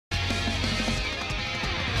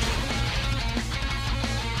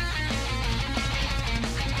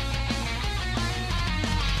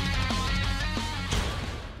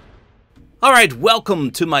Alright, welcome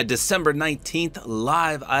to my December 19th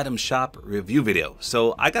live item shop review video.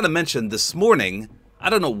 So I gotta mention, this morning, I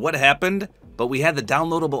don't know what happened, but we had the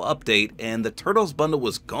downloadable update and the Turtles bundle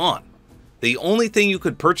was gone. The only thing you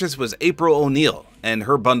could purchase was April O'Neil and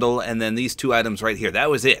her bundle, and then these two items right here. That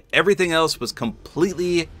was it. Everything else was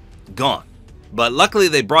completely gone. But luckily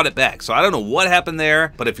they brought it back, so I don't know what happened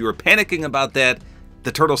there, but if you were panicking about that,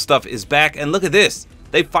 the Turtle stuff is back. And look at this,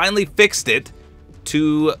 they finally fixed it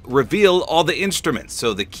to reveal all the instruments.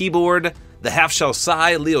 So the keyboard, the half-shell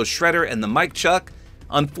Psy, Leo Shredder, and the Mic Chuck.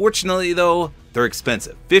 Unfortunately though, they're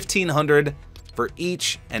expensive. $1,500 for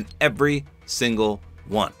each and every single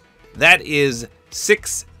one. That is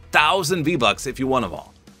 6,000 V-Bucks if you want them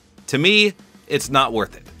all. To me, it's not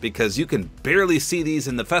worth it because you can barely see these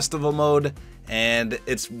in the festival mode, and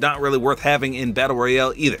it's not really worth having in Battle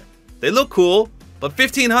Royale either. They look cool, but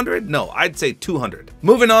 1,500? No, I'd say 200.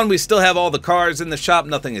 Moving on, we still have all the cars in the shop.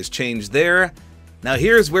 Nothing has changed there. Now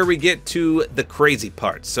here's where we get to the crazy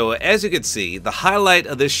part. So as you can see, the highlight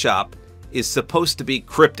of this shop is supposed to be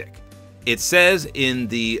cryptic. It says in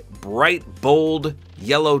the bright, bold,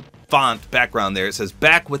 yellow font background there, it says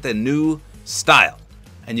back with a new style.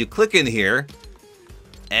 And you click in here,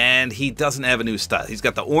 and he doesn't have a new style. He's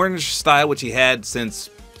got the orange style, which he had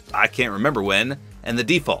since I can't remember when, and the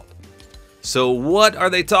default. So what are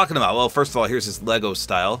they talking about? Well, first of all, here's his Lego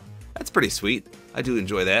style. That's pretty sweet. I do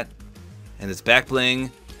enjoy that. And his back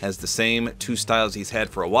bling has the same two styles he's had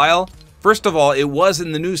for a while. First of all, it was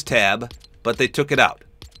in the news tab, but they took it out.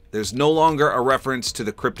 There's no longer a reference to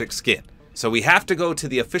the cryptic skin. So we have to go to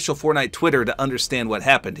the official Fortnite Twitter to understand what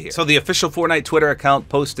happened here. So the official Fortnite Twitter account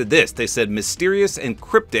posted this. They said, mysterious and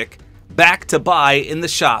cryptic back to buy in the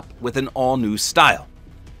shop with an all new style.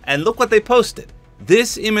 And look what they posted.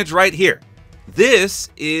 This image right here. This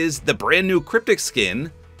is the brand new cryptic skin,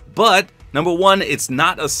 but number one, it's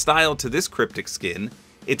not a style to this cryptic skin.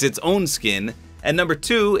 It's its own skin. And number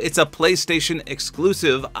two, it's a PlayStation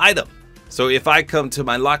exclusive item. So if I come to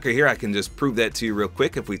my locker here, I can just prove that to you real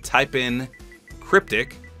quick. If we type in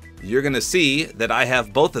cryptic, you're gonna see that I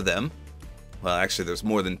have both of them. Well, actually there's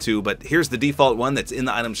more than two, but here's the default one that's in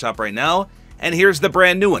the item shop right now. And here's the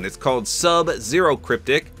brand new one. It's called Sub-Zero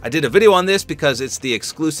Cryptic. I did a video on this because it's the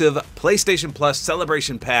exclusive PlayStation Plus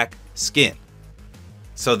Celebration Pack skin.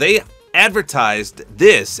 So they advertised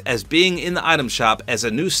this as being in the item shop as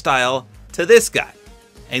a new style to this guy.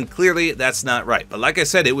 And clearly that's not right. But like I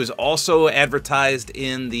said, it was also advertised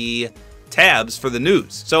in the tabs for the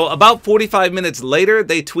news. So about 45 minutes later,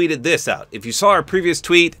 they tweeted this out. If you saw our previous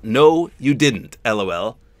tweet, no, you didn't,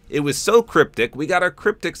 LOL. It was so cryptic, we got our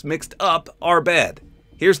cryptics mixed up, our bad.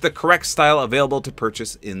 Here's the correct style available to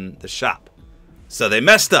purchase in the shop. So they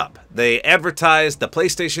messed up. They advertised the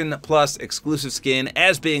PlayStation Plus exclusive skin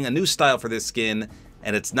as being a new style for this skin,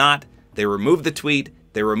 and it's not. They removed the tweet,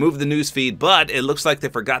 they removed the news feed, but it looks like they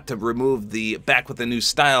forgot to remove the back with the new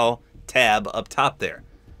style tab up top there.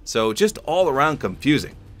 So just all around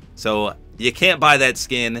confusing. So you can't buy that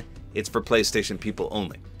skin, it's for PlayStation people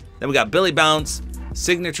only. Then we got Billy Bounce,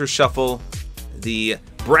 Signature Shuffle, the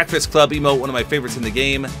Breakfast Club emote, one of my favorites in the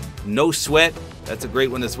game. No Sweat, that's a great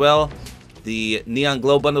one as well. The Neon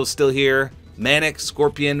Glow bundle is still here. Manic,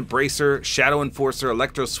 Scorpion, Bracer, Shadow Enforcer,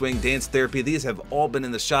 Electro Swing, Dance Therapy. These have all been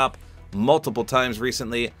in the shop multiple times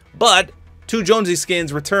recently, but two Jonesy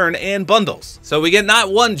skins return and bundles. So we get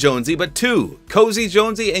not one Jonesy, but two. Cozy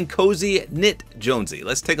Jonesy and Cozy Knit Jonesy.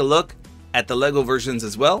 Let's take a look at the Lego versions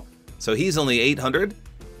as well. So he's only 800.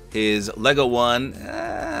 His Lego one,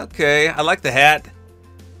 okay, I like the hat.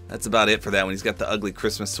 That's about it for that one. He's got the ugly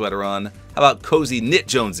Christmas sweater on. How about Cozy Knit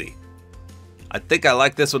Jonesy? I think I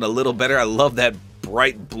like this one a little better. I love that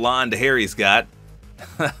bright blonde hair he's got.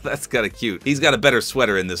 That's kind of cute. He's got a better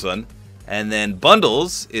sweater in this one. And then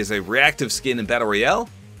Bundles is a reactive skin in Battle Royale.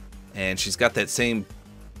 And she's got that same,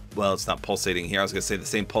 well, it's not pulsating here. I was going to say the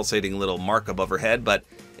same pulsating little mark above her head, but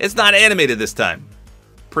it's not animated this time.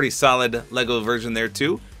 Pretty solid Lego version there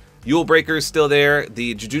too. Yule Breaker's still there.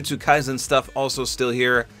 The Jujutsu Kaisen stuff also still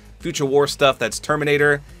here. Future War stuff, that's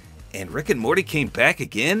Terminator. And Rick and Morty came back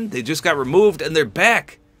again? They just got removed and they're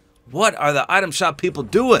back. What are the item shop people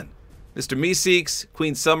doing? Mr. Meeseeks,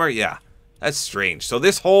 Queen Summer, yeah, that's strange. So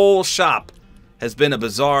this whole shop has been a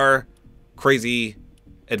bizarre, crazy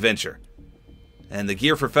adventure. And the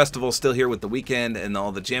gear for festival still here with the weekend and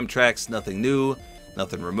all the jam tracks, nothing new,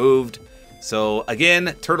 nothing removed. So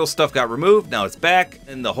again, turtle stuff got removed, now it's back,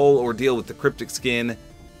 and the whole ordeal with the cryptic skin,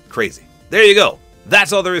 crazy. There you go.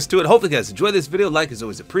 That's all there is to it. Hopefully you guys enjoyed this video. Like is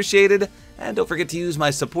always appreciated. And don't forget to use my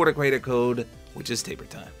Support-A-Creator Code, which is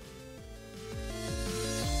tabortime.